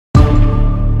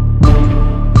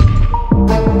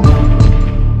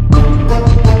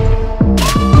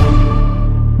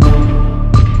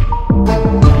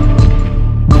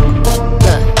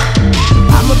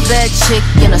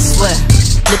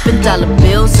Flipping dollar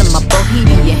bills in my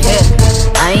bohemian hair.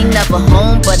 I ain't never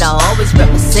home, but I always rep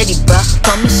my city, bruh.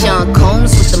 Call me Sean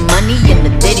Combs with the money and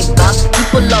the ditty bop.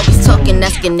 People always talking,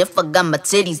 asking if I got my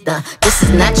titties done. This is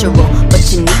natural, but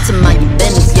you need to mind your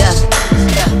business, yeah.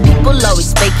 People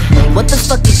always faking, what the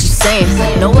fuck is you saying?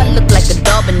 Know I look like a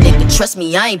dog, but nigga, trust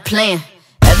me, I ain't playing.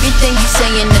 Everything you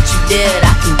saying that you did,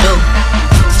 I can do.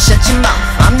 Shut your mouth,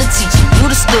 I'm the teacher,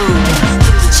 you the student.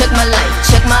 Check my life,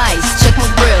 check my ice, check my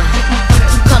grill.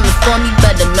 You coming for me,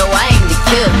 better know I ain't the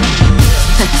kill.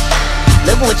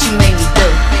 Look what you made me do.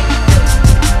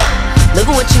 Look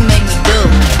at what you made me do.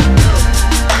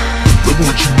 Look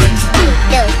what you made me do.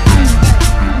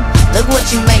 Look what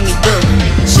you made me do.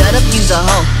 Shut up, you's a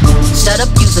hoe. Shut up,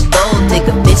 you's a gold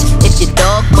digger, bitch. If your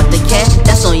dog want the cat,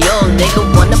 that's on your nigga.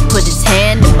 Wanna put his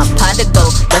hand in my pot of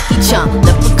gold. Lucky charm,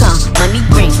 leprechaun, money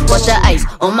green, want the ice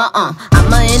on my arm.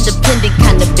 I'm an independent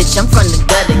kind of bitch, I'm from the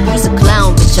gutter. You's a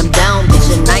clown, bitch, I'm down, bitch,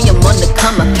 and I am on the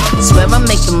come up. Swear I'm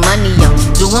making money, I'm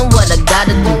doing what I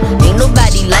gotta do. Ain't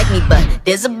nobody like me, but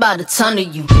there's about a ton of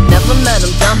you. Never met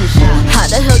them dumb as you.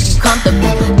 How the hell you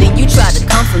comfortable? Then you try to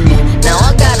come for me. Now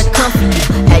I gotta come for you.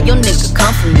 Have your nigga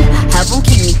come for me. Have him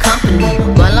keep me company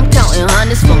while I'm counting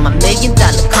hundreds for my $1 million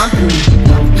company.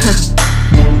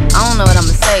 I don't know what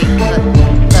I'ma say, but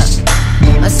look,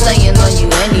 I'm slaying on you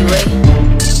anyway.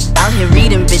 Out here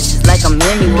reading bitches like I'm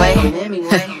Hemingway.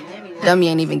 Dummy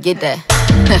ain't even get that.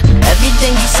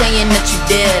 Everything you saying that you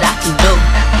did, I can do.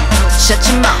 Shut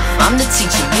your mouth, I'm the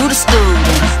teacher, you the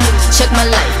student. Check my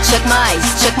life, check my ice,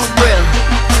 check my grill.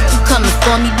 You coming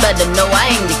for me, better know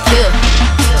I ain't the kill.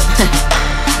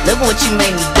 Look at what you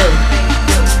made me do.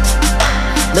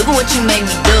 Look at what you made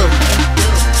me do.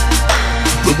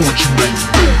 Look what you made me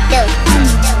do.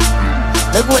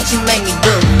 Look what you made me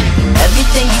do.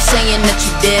 Everything you saying that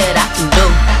you did, I can do.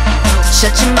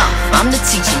 Shut your mouth, I'm the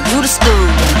teacher, you the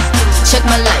student. Check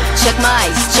my life, check my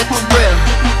ice, check my grill.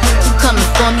 You coming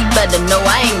for me, better know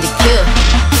I ain't the kill.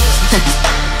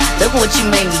 Look what you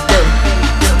made me do.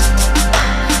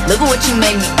 Look at what you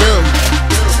made me do.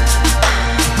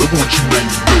 Look what you made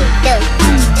me do.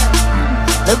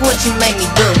 Look what you made me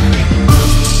do.